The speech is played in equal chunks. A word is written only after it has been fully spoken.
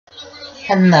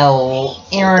Hello,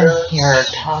 Aaron here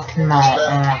talking about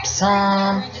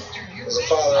Autism.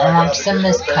 Autism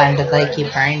is kind of like a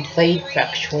brain-delayed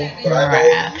sexual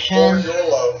interaction,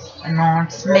 and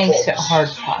autism makes it hard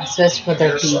to process what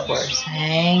other people are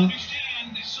saying.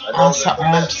 Also,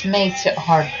 autism makes it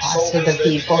hard to process other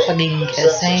people hugging and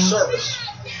kissing,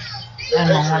 and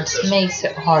autism makes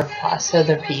it hard to process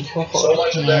other people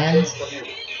holding hands.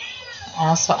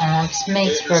 Also, autism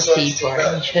makes for people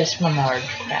anxious when large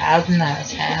crowd in that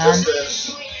town.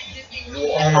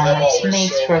 And autism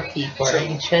makes for people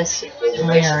anxious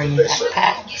wearing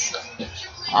backpacks.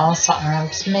 Also,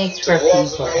 autism makes for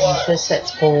people anxious at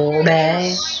school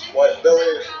day.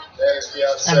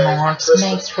 And autism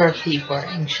makes for people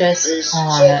anxious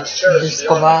on the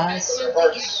school bus.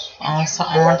 Also,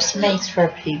 autism makes for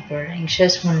people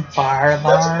anxious when fire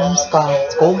alarms go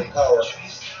at school.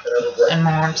 And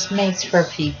autism makes for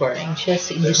people anxious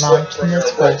to eat lunch in the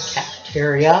school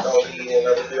cafeteria.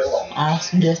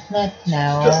 Also, just let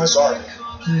know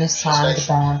the signs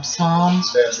of autism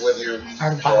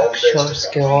are lack social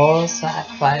skills, lack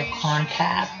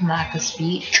contact, lack of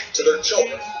speech,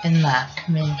 and lack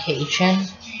communication.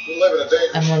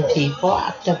 And when people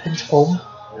act up in school,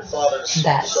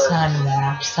 that's a sign of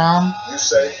autism.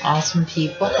 Awesome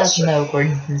people have no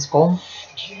grades in school.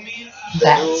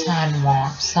 That's sign of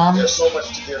autism.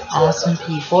 Awesome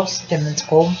people stim in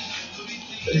school.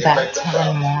 That's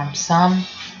sign of autism.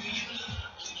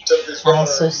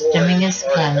 Also, stimming is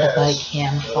kind of like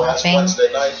hand clapping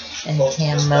and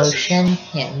hand motion,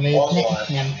 hand movement,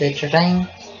 hand fidgeting.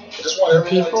 And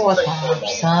people with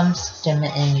autism stim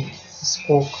in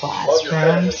school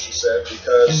classrooms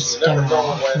and stim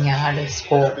walking out of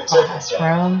school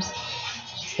classrooms.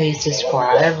 Please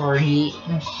describe, read,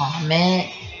 and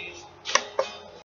comment